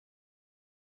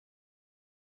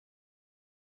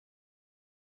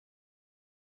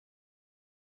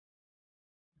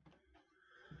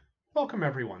Welcome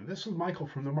everyone, this is Michael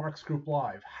from the Marks Group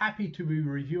Live. Happy to be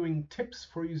reviewing tips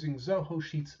for using Zoho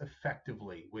Sheets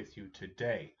effectively with you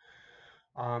today.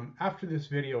 After this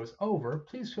video is over,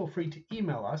 please feel free to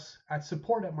email us at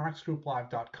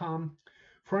support@marksgrouplive.com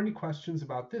for any questions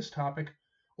about this topic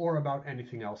or about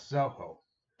anything else Zoho.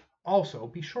 Also,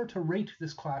 be sure to rate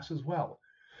this class as well,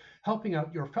 helping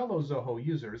out your fellow Zoho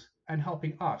users and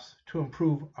helping us to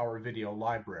improve our video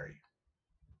library.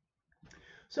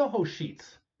 Zoho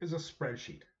Sheets is a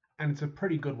spreadsheet, and it's a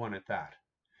pretty good one at that.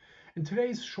 In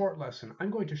today's short lesson,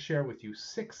 I'm going to share with you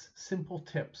 6 simple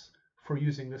tips for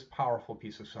using this powerful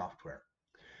piece of software.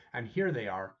 And here they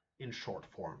are in short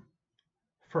form.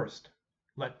 First,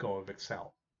 let go of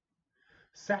Excel.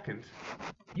 Second,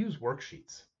 use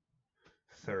worksheets.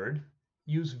 Third,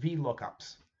 use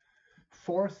VLOOKUPs.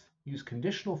 Fourth, use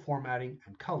conditional formatting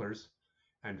and colors.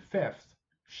 And fifth,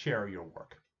 share your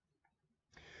work.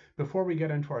 Before we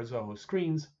get into our Zoho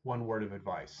screens, one word of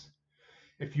advice.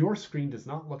 If your screen does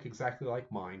not look exactly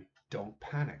like mine, don't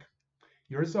panic.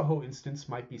 Your Zoho instance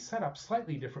might be set up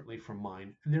slightly differently from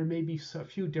mine, and there may be a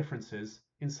few differences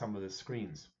in some of the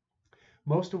screens.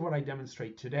 Most of what I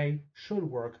demonstrate today should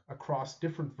work across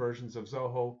different versions of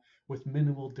Zoho with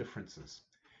minimal differences.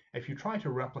 If you try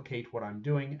to replicate what I'm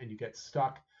doing and you get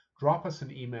stuck, drop us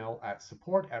an email at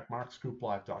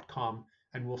support@marksgrouplive.com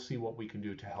and we'll see what we can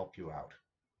do to help you out.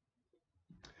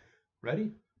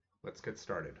 Ready? Let's get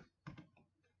started.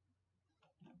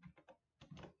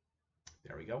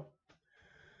 There we go.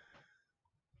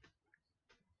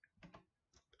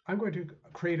 I'm going to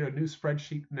create a new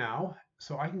spreadsheet now,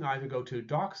 so I can either go to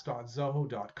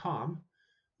docs.zoho.com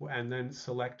and then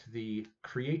select the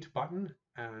Create button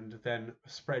and then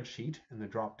Spreadsheet in the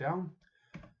drop-down,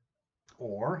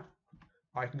 or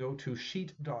I can go to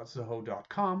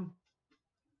sheet.zoho.com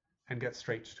and get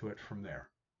straight to it from there.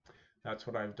 That's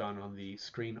what I've done on the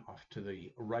screen off to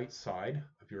the right side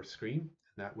of your screen,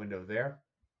 in that window there.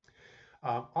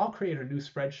 I'll create a new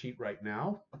spreadsheet right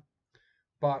now,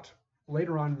 but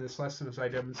later on in this lesson, as I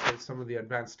demonstrate some of the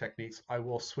advanced techniques, I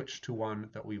will switch to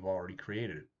one that we've already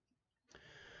created.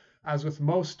 As with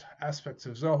most aspects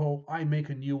of Zoho, I make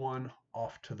a new one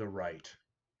off to the right.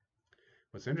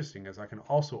 What's interesting is I can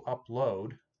also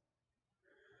upload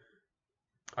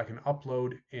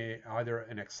either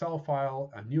an Excel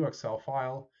file, a new Excel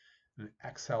file, an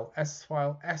XLS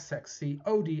file, SXC,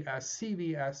 ODS,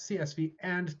 CVS, CSV,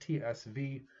 and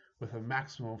TSV with a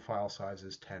maximum file size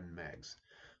is 10 megs.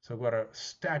 So I've got a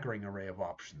staggering array of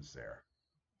options there.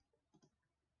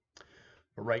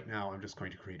 But right now, I'm just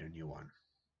going to create a new one.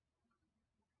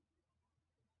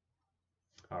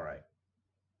 All right.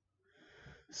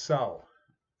 So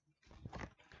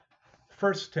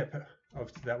first tip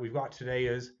that we've got today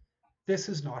is this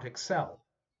is not Excel.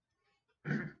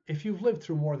 If you've lived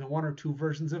through more than one or two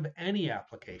versions of any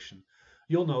application,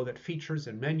 you'll know that features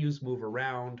and menus move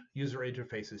around, user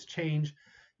interfaces change,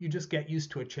 you just get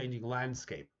used to a changing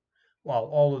landscape, while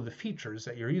all of the features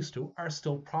that you're used to are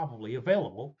still probably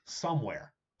available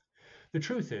somewhere. The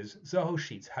truth is, Zoho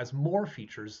Sheets has more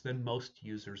features than most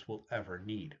users will ever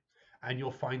need, and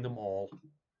you'll find them all,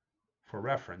 for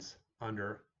reference,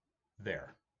 under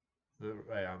there,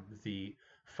 the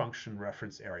function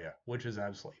reference area, which is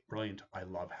absolutely brilliant. I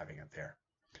love having it there.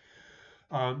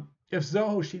 If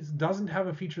Zoho Sheets doesn't have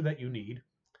a feature that you need,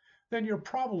 then you're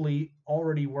probably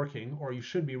already working, or you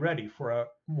should be ready for a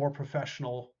more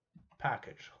professional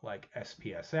package like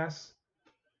SPSS,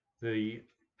 the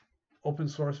open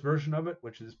source version of it,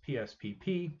 which is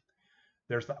PSPP.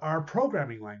 There's the R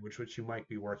programming language, which you might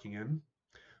be working in.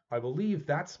 I believe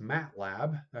that's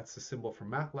MATLAB. That's the symbol for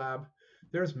MATLAB.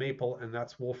 There's Maple, and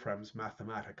that's Wolfram's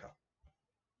Mathematica.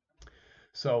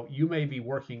 So you may be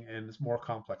working in more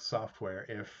complex software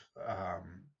if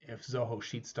Zoho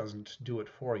Sheets doesn't do it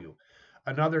for you.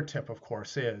 Another tip, of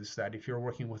course, is that if you're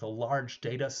working with a large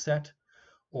data set,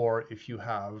 or if you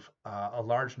have a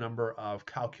large number of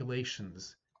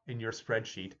calculations in your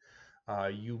spreadsheet,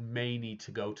 you may need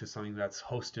to go to something that's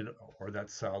hosted or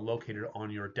that's located on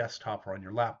your desktop or on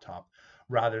your laptop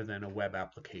rather than a web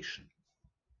application.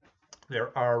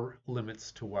 There are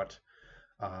limits to what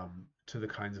to the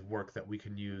kinds of work that we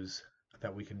can use,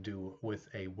 that we can do with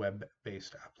a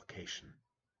web-based application.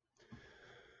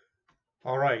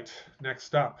 All right,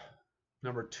 next up,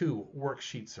 number 2,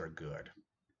 worksheets are good.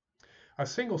 A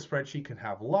single spreadsheet can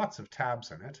have lots of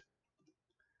tabs in it.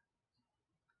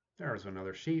 There's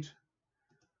another sheet.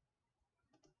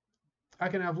 I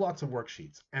can have lots of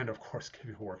worksheets and, of course, give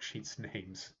your worksheets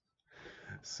names.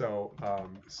 So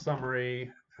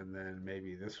summary, and then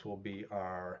maybe this will be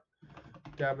our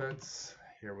debits.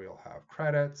 Here we'll have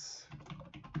credits.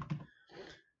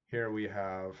 here we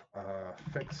have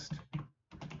fixed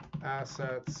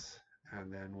assets,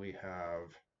 and then we have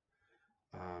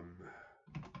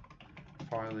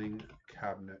filing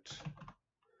cabinet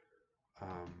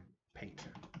paint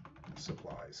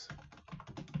supplies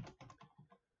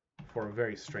for a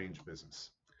very strange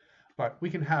business. But we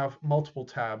can have multiple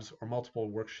tabs or multiple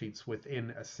worksheets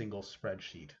within a single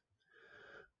spreadsheet.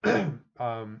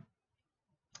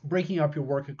 Breaking up your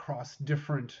work across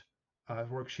different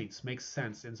worksheets makes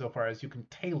sense insofar as you can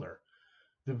tailor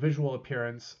the visual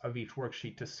appearance of each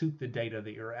worksheet to suit the data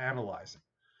that you're analyzing.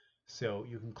 So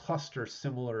you can cluster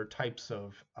similar types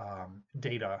of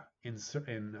data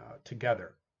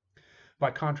together.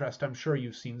 By contrast, I'm sure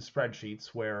you've seen spreadsheets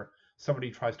where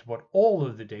somebody tries to put all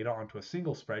of the data onto a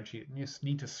single spreadsheet and you just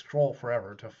need to scroll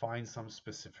forever to find some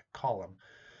specific column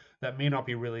that may not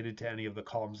be related to any of the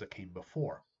columns that came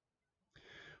before.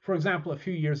 For example, a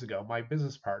few years ago, my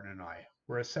business partner and I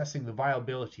were assessing the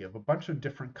viability of a bunch of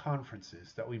different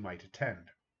conferences that we might attend.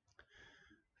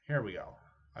 Here we go.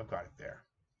 I've got it there.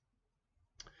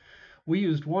 We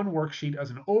used one worksheet as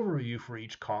an overview for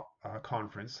each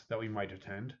conference that we might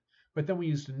attend, but then we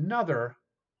used another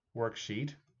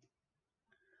worksheet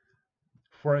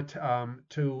for it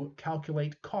to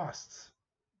calculate costs,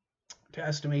 to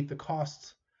estimate the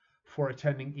costs for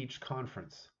attending each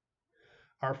conference.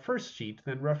 Our first sheet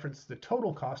then referenced the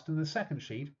total cost in the second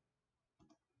sheet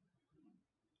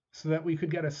so that we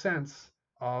could get a sense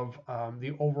of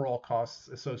the overall costs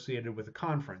associated with the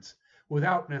conference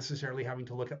without necessarily having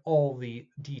to look at all the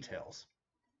details.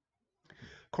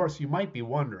 Of course, you might be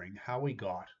wondering how we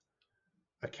got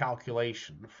a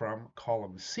calculation from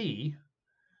column C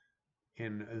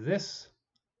in this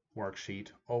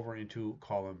worksheet over into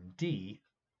column D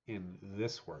in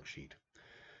this worksheet.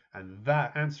 And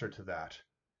that answer to that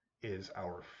is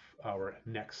our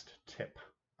next tip,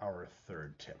 our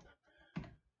third tip.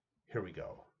 Here we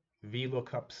go.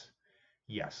 VLOOKUPs.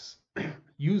 Yes,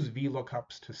 use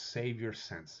VLOOKUPs to save your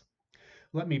sense.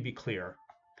 Let me be clear.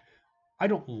 I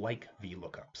don't like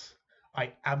VLOOKUPs.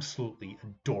 I absolutely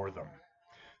adore them.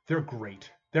 They're great.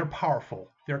 They're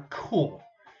powerful. They're cool.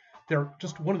 They're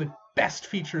just one of the best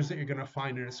features that you're going to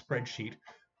find in a spreadsheet.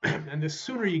 And the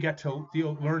sooner you get to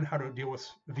learn how to deal with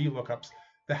VLOOKUPs,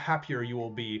 the happier you will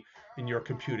be in your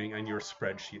computing and your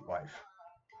spreadsheet life.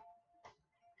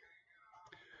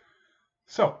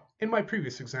 So, in my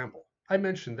previous example, I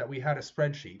mentioned that we had a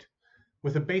spreadsheet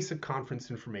with a basic conference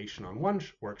information on one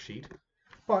worksheet,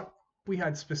 but we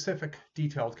had specific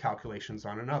detailed calculations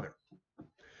on another.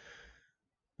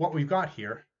 What we've got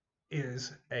here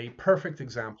is a perfect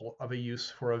example of a use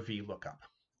for a VLOOKUP,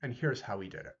 and here's how we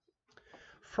did it.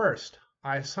 First,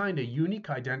 I assigned a unique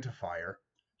identifier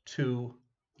to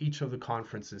each of the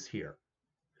conferences here.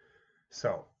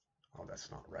 So, oh, that's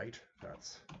not right.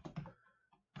 That's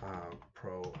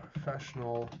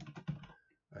Professional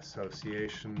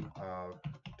Association of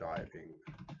Diving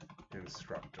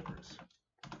Instructors.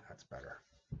 That's better.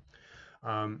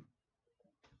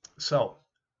 So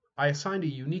I assigned a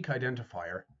unique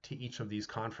identifier to each of these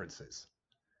conferences.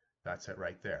 That's it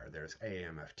right there. There's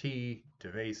AMFT,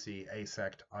 DeVacy,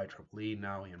 ASECT, IEEE,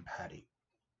 NAUI, and PADI.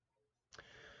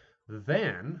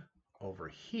 Then over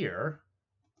here,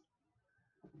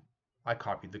 I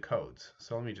copied the codes.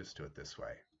 So let me just do it this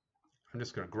way. I'm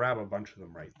just going to grab a bunch of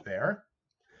them right there,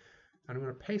 and I'm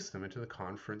going to paste them into the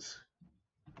conference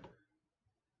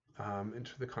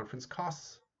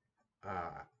costs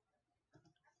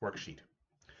worksheet.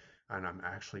 And I'm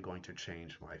actually going to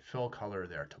change my fill color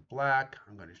there to black.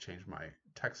 I'm going to change my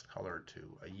text color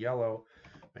to a yellow,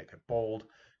 make it bold,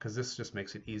 because this just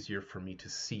makes it easier for me to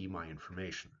see my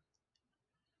information.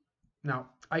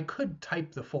 Now, I could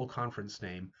type the full conference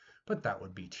name, but that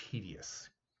would be tedious.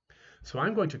 So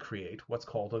I'm going to create what's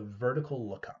called a vertical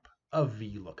lookup, a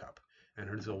VLOOKUP, and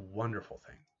it is a wonderful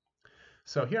thing.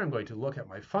 So here I'm going to look at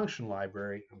my function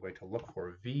library. I'm going to look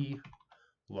for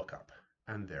VLOOKUP,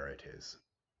 and there it is.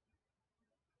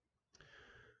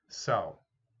 So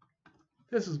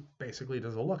this is basically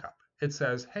does a lookup. It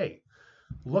says, hey,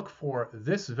 look for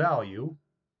this value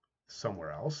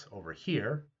somewhere else over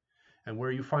here, and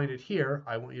where you find it here,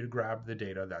 I want you to grab the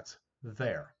data that's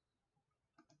there.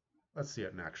 Let's see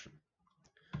it in action.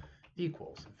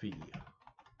 Equals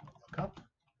VLOOKUP,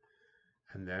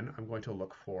 and then I'm going to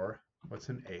look for what's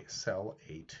in cell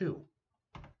A2.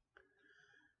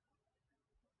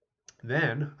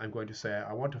 Then I'm going to say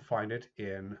I want to find it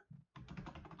in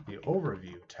the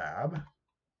Overview tab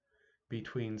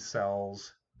between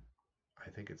cells, I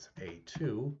think it's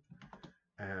A2,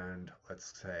 and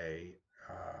let's say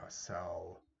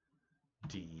cell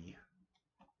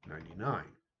D99.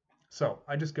 So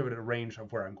I just give it a range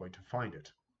of where I'm going to find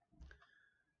it.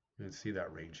 You can see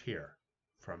that range here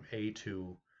from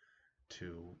A2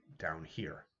 to down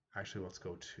here. Actually, let's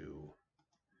go to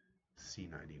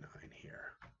C99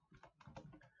 here.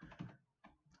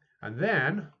 And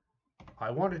then I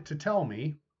want it to tell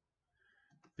me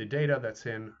the data that's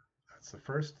in, that's the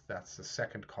first, that's the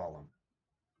second column.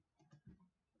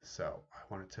 So I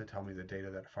want it to tell me the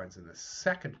data that it finds in the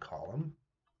second column.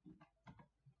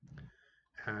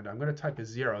 And I'm going to type a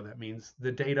 0. That means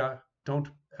the data, don't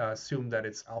assume that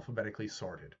it's alphabetically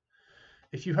sorted.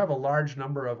 If you have a large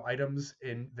number of items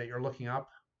that you're looking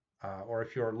up, or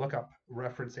if your lookup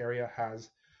reference area has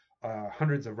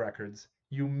hundreds of records,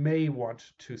 you may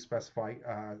want to specify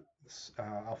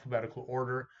alphabetical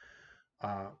order.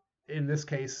 In this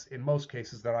case, in most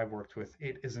cases that I've worked with,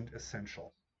 it isn't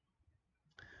essential.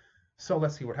 So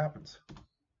let's see what happens.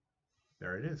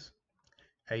 There it is.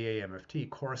 AAMFT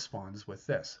corresponds with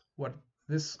this. What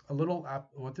this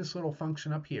little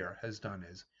function up here has done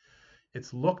is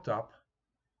it's looked up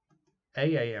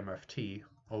AAMFT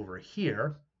over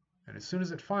here, and as soon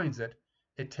as it finds it,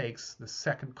 it takes the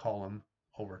second column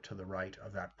over to the right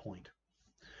of that point.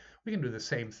 We can do the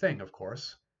same thing, of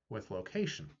course, with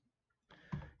location.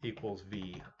 Equals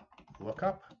V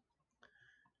lookup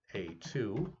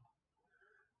A2,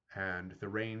 and the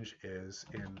range is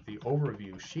in the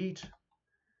overview sheet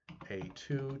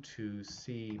A2 to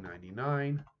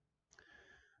C99,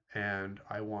 and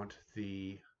I want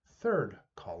the third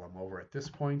column over at this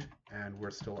point, and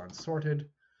we're still unsorted,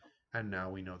 and now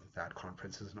we know that that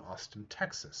conference is in Austin,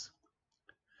 Texas.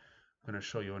 I'm going to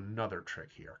show you another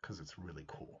trick here because it's really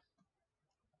cool.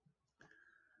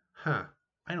 I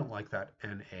don't like that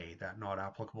NA, that not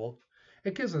applicable.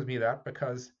 It gives me that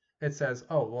because it says,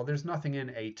 oh, well, there's nothing in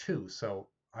A2, so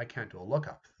I can't do a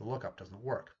lookup. The lookup doesn't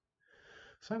work.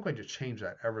 So I'm going to change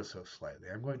that ever so slightly.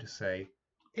 I'm going to say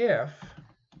if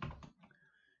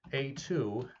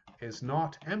A2 is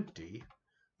not empty,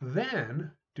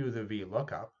 then do the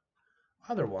VLOOKUP.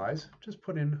 Otherwise, just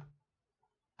put in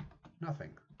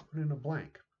nothing. Put in a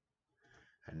blank.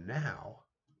 And now,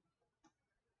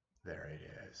 there it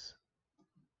is.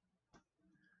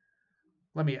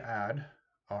 Let me add,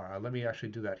 or let me actually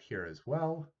do that here as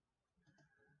well.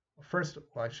 First,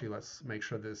 well, actually, let's make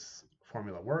sure this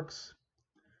formula works.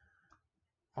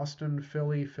 Austin,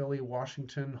 Philly, Philly,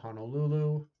 Washington,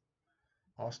 Honolulu.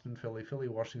 Austin, Philly, Philly,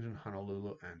 Washington,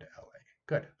 Honolulu, and LA.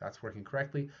 Good, that's working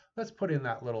correctly. Let's put in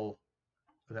that little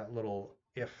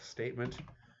if statement.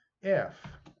 If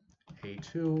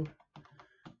A2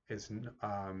 is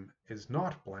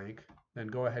not blank, then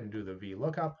go ahead and do the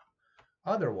VLOOKUP.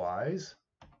 Otherwise,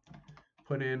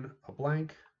 put in a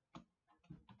blank,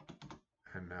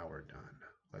 and now we're done.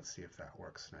 Let's see if that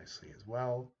works nicely as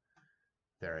well.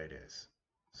 There it is.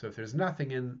 So if there's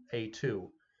nothing in A2,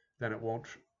 then it won't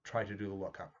try to do the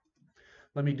lookup.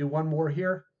 Let me do one more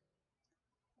here.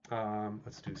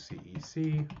 Let's do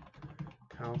CEC,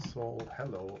 Council,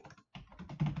 hello,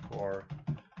 for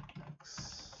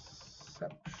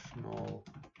exceptional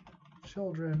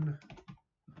children,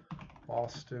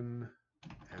 Boston,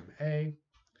 MA.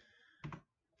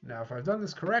 Now, if I've done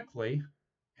this correctly,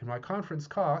 in my conference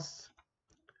costs,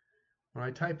 when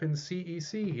I type in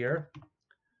CEC here,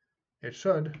 it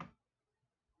should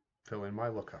fill in my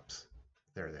lookups.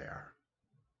 There they are.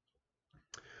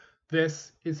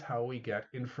 This is how we get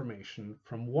information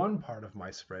from one part of my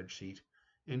spreadsheet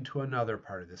into another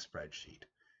part of the spreadsheet.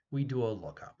 We do a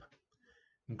lookup.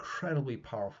 Incredibly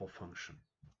powerful function.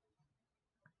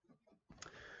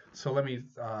 So let me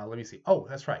see. Oh,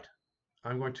 that's right.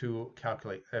 I'm going to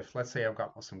calculate, if let's say I've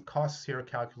got some costs here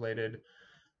calculated.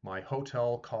 My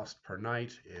hotel cost per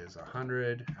night is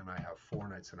 100, and I have 4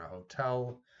 nights in a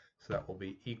hotel. So that will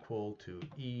be equal to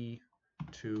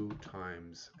E2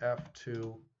 times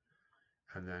F2.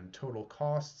 And then total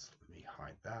costs, let me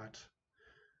hide that.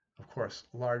 Of course,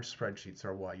 large spreadsheets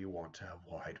are why you want to have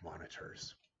wide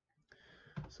monitors.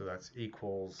 So that's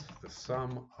equals the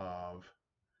sum of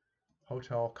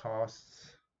hotel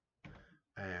costs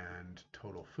and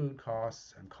total food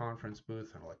costs and conference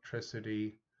booth and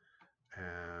electricity.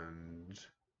 And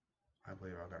I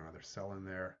believe I've got another cell in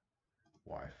there,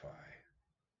 Wi-Fi.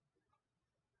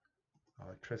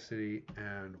 Electricity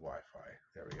and Wi-Fi.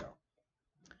 There we go.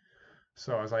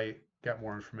 So as I get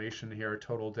more information here,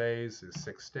 total days is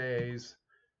 6 days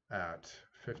at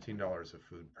 $15 of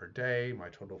food per day. My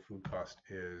total food cost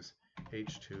is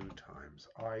H2 times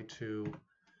I2.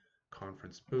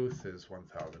 Conference booth is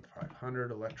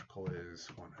 1,500. Electrical is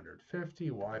 150.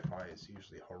 Wi-Fi is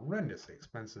usually horrendously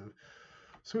expensive.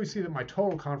 So we see that my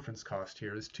total conference cost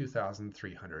here is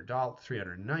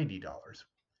 $2,390.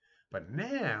 But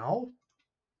now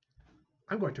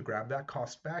I'm going to grab that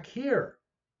cost back here.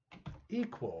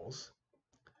 equals,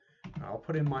 I'll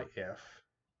put in my if,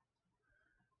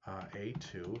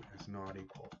 A2 is not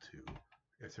equal to,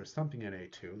 if there's something in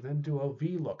A2, then do a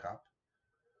VLOOKUP.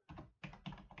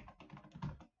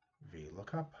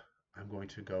 I'm going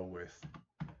to go with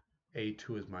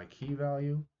A2 as my key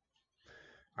value.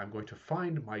 I'm going to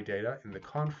find my data in the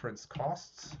conference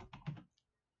costs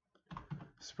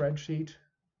spreadsheet,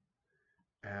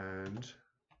 and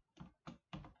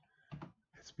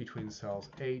it's between cells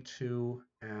A2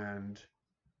 and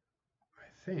I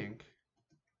think,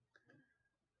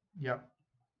 yep,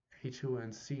 A2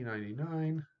 and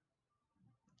C99.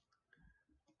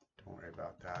 Don't worry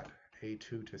about that. A2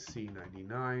 to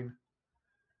C99.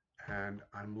 And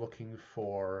I'm looking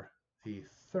for the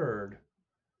third,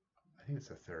 I think it's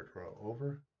the third row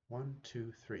over. 1,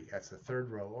 2, 3. That's the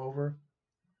third row over.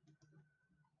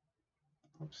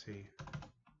 Oopsie.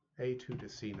 A2 to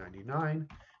C99.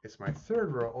 It's my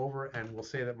third row over, and we'll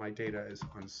say that my data is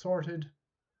unsorted.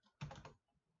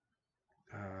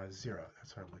 0.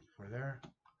 That's what I'm looking for there.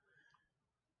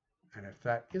 And if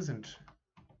there isn't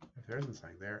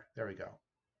something there, there we go.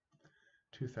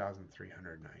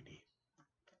 2,390.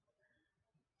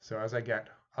 So as I get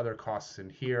other costs in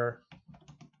here,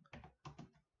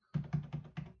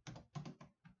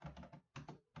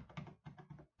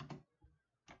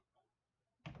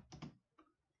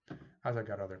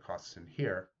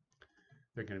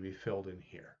 they're going to be filled in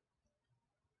here.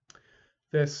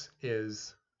 This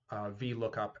is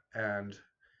VLOOKUP, and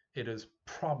it is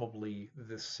probably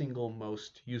the single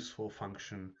most useful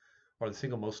function, or the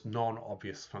single most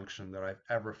non-obvious function that I've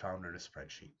ever found in a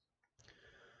spreadsheet.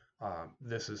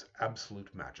 This is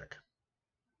absolute magic.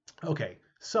 Okay,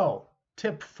 so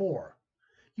tip 4,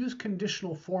 use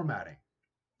conditional formatting.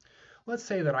 Let's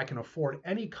say that I can afford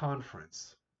any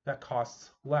conference that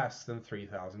costs less than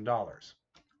 $3,000.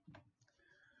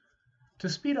 To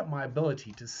speed up my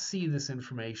ability to see this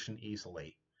information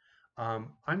easily,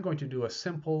 I'm going to do a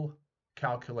simple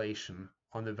calculation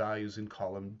on the values in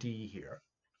column D here.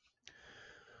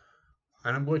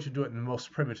 And I'm going to do it in the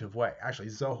most primitive way. Actually,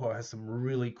 Zoho has some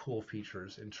really cool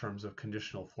features in terms of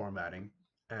conditional formatting,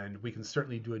 and we can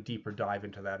certainly do a deeper dive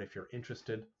into that if you're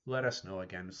interested. Let us know.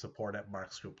 Again,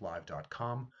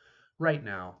 support@marksgrouplive.com. Right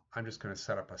now, I'm just going to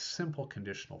set up a simple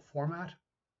conditional format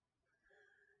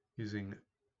using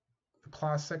the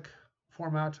classic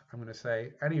format. I'm going to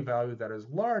say any value that is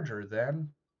larger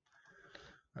than,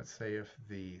 let's say if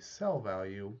the cell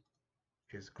value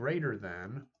is greater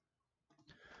than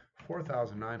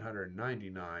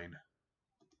 4,999,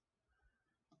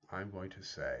 I'm going to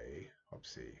say,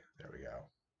 oopsie, there we go.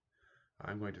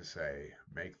 I'm going to say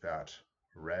make that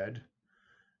red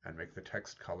and make the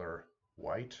text color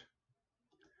white.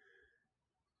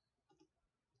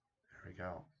 There we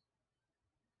go.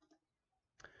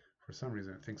 For some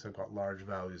reason, it thinks I've got large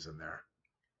values in there.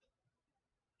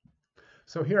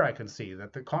 So here I can see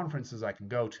that the conferences I can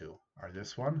go to are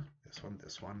this one, this one,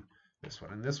 this one, this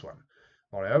one, and this one.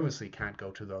 Well, I obviously can't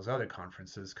go to those other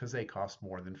conferences because they cost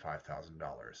more than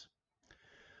 $5,000.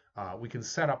 We can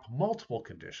set up multiple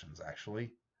conditions,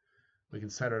 actually. We can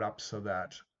set it up so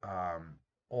that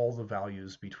all the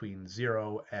values between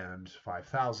 0 and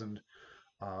 5,000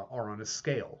 are on a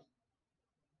scale.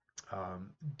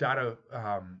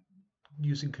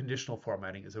 Using conditional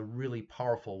formatting is a really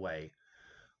powerful way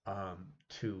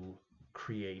to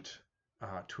create,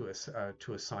 to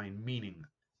assign meaning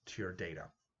to your data.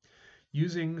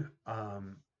 Using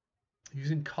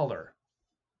color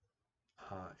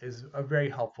is a very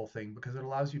helpful thing because it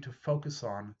allows you to focus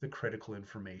on the critical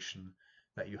information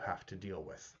that you have to deal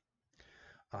with.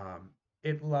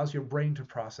 It allows your brain to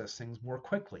process things more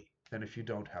quickly than if you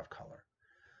don't have color.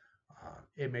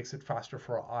 It makes it faster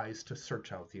for our eyes to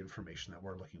search out the information that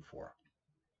we're looking for.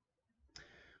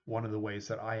 One of the ways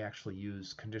that I actually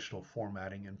use conditional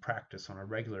formatting in practice on a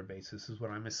regular basis is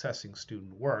when I'm assessing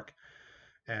student work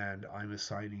and I'm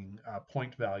assigning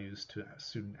point values to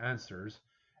student answers,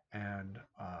 and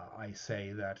I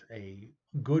say that a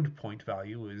good point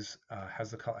value is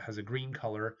has a green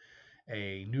color,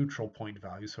 a neutral point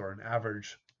value, so an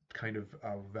average kind of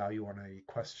value on a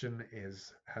question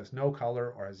has no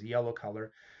color or has a yellow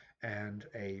color, and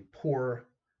a poor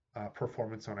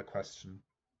performance on a question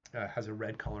has a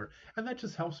red color. And that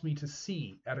just helps me to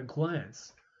see at a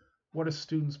glance what a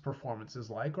student's performance is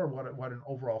like, or what an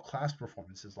overall class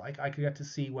performance is like. I can get to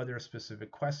see whether a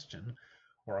specific question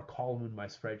or a column in my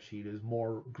spreadsheet is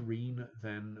more green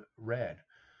than red.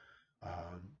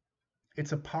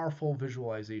 It's a powerful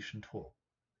visualization tool.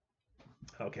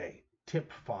 Okay,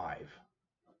 tip 5.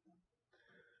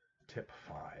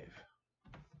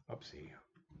 Oopsie,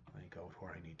 let me go to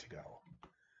where I need to go.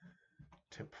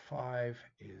 tip 5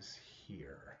 is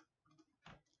here.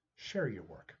 Share your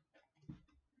work.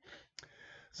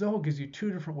 Zoho gives you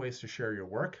two different ways to share your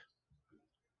work.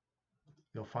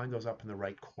 You'll find those up in the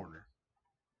right corner.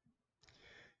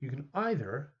 You can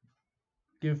either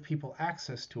give people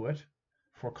access to it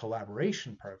for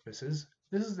collaboration purposes.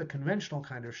 This is the conventional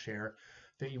kind of share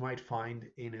that you might find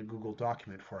in a Google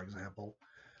document, for example.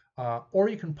 Or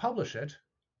you can publish it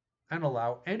and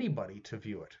allow anybody to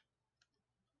view it.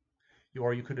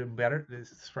 Or you could embed it,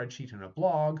 this spreadsheet, in a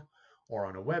blog or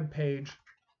on a web page.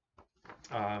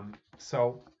 And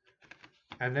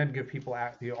then give people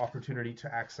the opportunity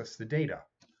to access the data.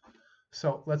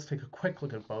 So let's take a quick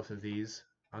look at both of these.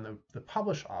 On the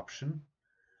publish option,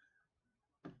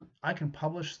 I can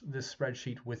publish this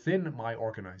spreadsheet within my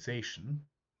organization.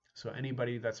 So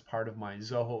anybody that's part of my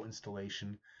Zoho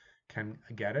installation can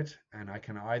get it, and I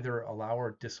can either allow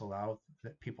or disallow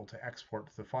people to export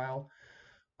the file.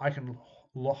 I can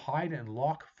hide and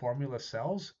lock formula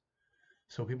cells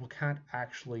so people can't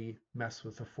actually mess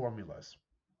with the formulas.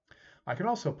 I can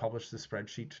also publish the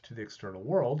spreadsheet to the external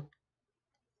world,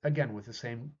 again with the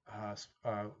same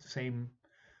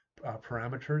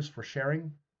parameters for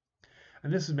sharing.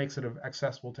 And this makes it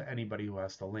accessible to anybody who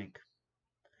has the link.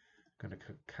 I'm going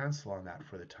to cancel on that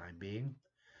for the time being.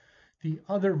 The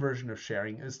other version of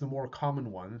sharing is the more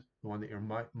common one, the one that you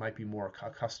might be more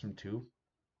accustomed to.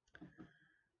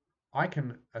 I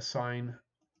can assign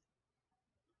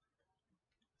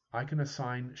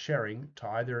sharing to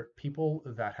either people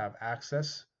that have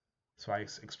access, so I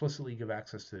explicitly give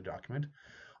access to the document.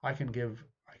 I can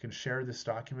share this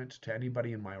document to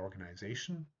anybody in my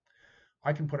organization.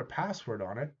 I can put a password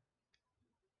on it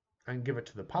and give it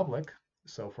to the public.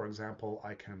 So for example,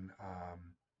 I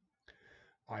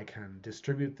can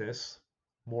distribute this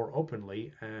more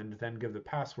openly and then give the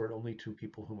password only to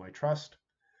people whom I trust,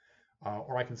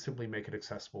 or I can simply make it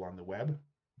accessible on the web.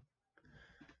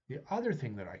 The other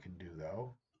thing that I can do,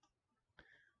 though,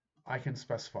 I can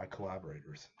specify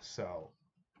collaborators. So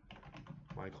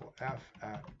Michael F.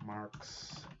 at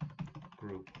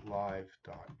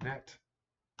marksgrouplive.net.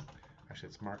 Actually,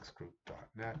 it's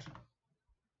marksgroup.net.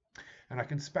 And I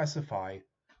can specify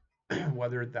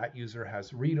whether that user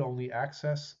has read-only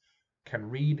access, can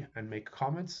read and make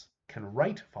comments, can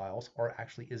write files, or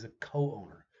actually is a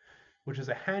co-owner, which is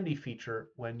a handy feature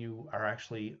when you are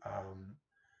actually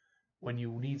when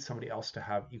you need somebody else to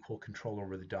have equal control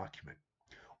over the document,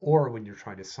 or when you're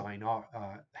trying to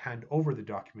hand over the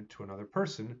document to another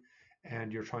person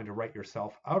and you're trying to write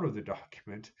yourself out of the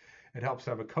document. It helps to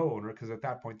have a co-owner, because at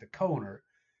that point the co-owner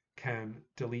can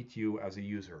delete you as a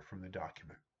user from the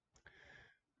document.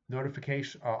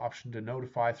 Notification option to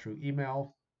notify through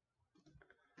email.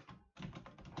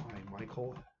 Hi,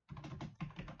 Michael.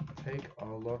 Take a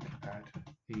look at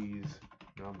these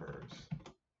numbers.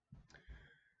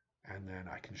 And then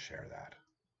I can share that.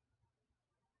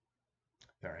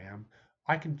 There I am.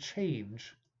 I can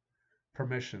change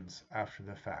permissions after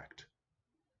the fact.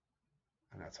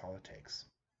 And that's all it takes.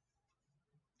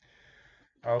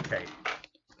 Okay,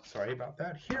 sorry about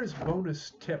that. Here's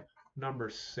bonus tip number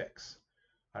 6.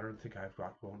 I don't think I've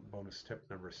got bonus tip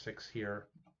number 6 here.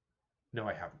 No,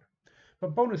 I haven't.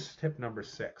 But bonus tip number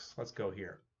 6, let's go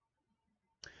here.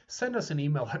 Send us an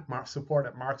email at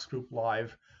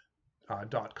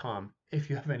support@marksgrouplive.com if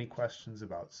you have any questions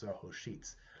about Zoho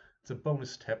Sheets. It's a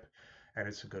bonus tip, and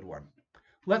it's a good one.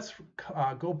 Let's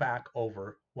go back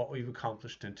over what we've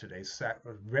accomplished in today's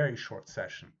very short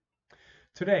session.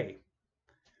 Today,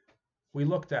 we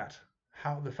looked at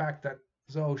the fact that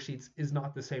Zoho Sheets is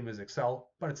not the same as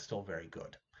Excel, but it's still very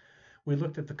good. We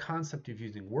looked at the concept of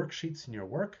using worksheets in your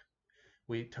work.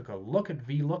 We took a look at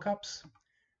VLOOKUPs.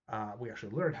 We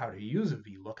actually learned how to use a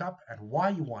VLOOKUP and why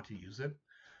you want to use it.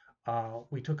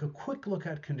 We took a quick look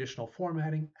at conditional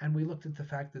formatting, and we looked at the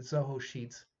fact that Zoho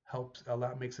Sheets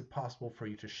makes it possible for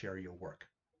you to share your work.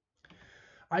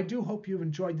 I do hope you've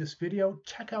enjoyed this video.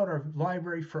 Check out our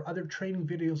library for other training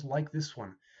videos like this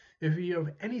one. If you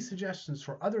have any suggestions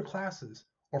for other classes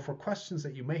or for questions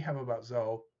that you may have about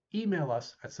Zoho, email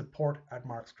us at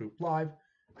support@marksgrouplive,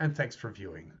 and thanks for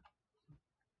viewing.